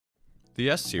The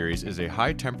S-Series is a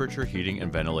high-temperature heating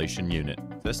and ventilation unit.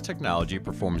 This technology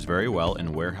performs very well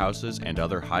in warehouses and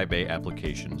other high bay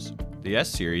applications. The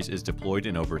S-Series is deployed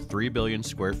in over 3 billion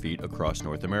square feet across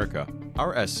North America.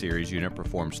 Our S-Series unit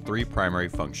performs three primary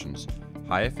functions: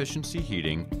 high-efficiency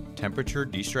heating, temperature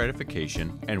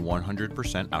destratification, and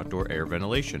 100% outdoor air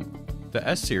ventilation. The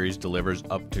S-Series delivers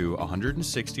up to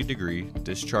 160-degree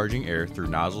discharging air through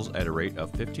nozzles at a rate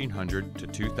of 1,500 to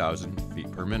 2,000 feet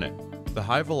per minute. The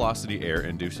high-velocity air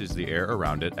induces the air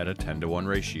around it at a 10-to-1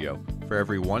 ratio. For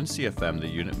every 1 CFM, the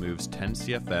unit moves 10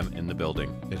 CFM in the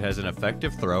building. It has an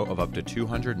effective throw of up to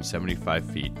 275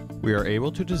 feet. We are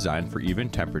able to design for even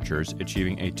temperatures,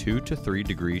 achieving a 2 to 3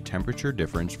 degree temperature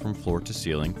difference from floor to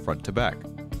ceiling, front to back.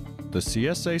 The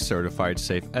CSA certified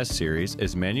Safe S-Series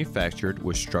is manufactured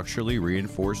with structurally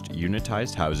reinforced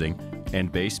unitized housing and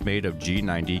base made of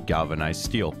G90 galvanized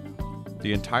steel.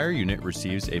 The entire unit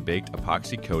receives a baked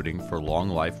epoxy coating for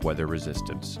long-life weather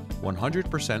resistance.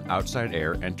 100% outside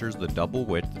air enters the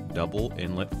double-width,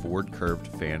 double-inlet forward curved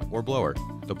fan or blower.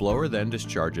 The blower then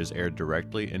discharges air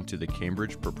directly into the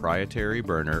Cambridge proprietary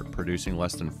burner, producing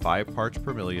less than 5 parts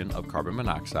per million of carbon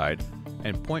monoxide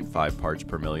and 0.5 parts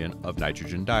per million of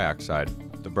nitrogen dioxide.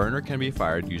 The burner can be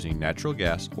fired using natural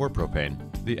gas or propane.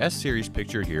 The S-Series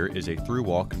pictured here is a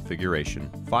through-wall configuration.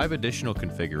 5 additional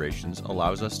configurations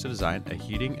allows us to design a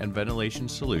heating and ventilation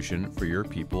solution for your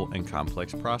people and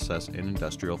complex process in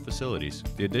industrial facilities.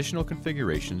 The additional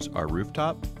configurations are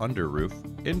rooftop, under roof,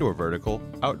 indoor vertical,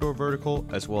 outdoor vertical,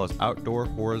 as well as outdoor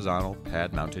horizontal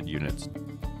pad-mounted units.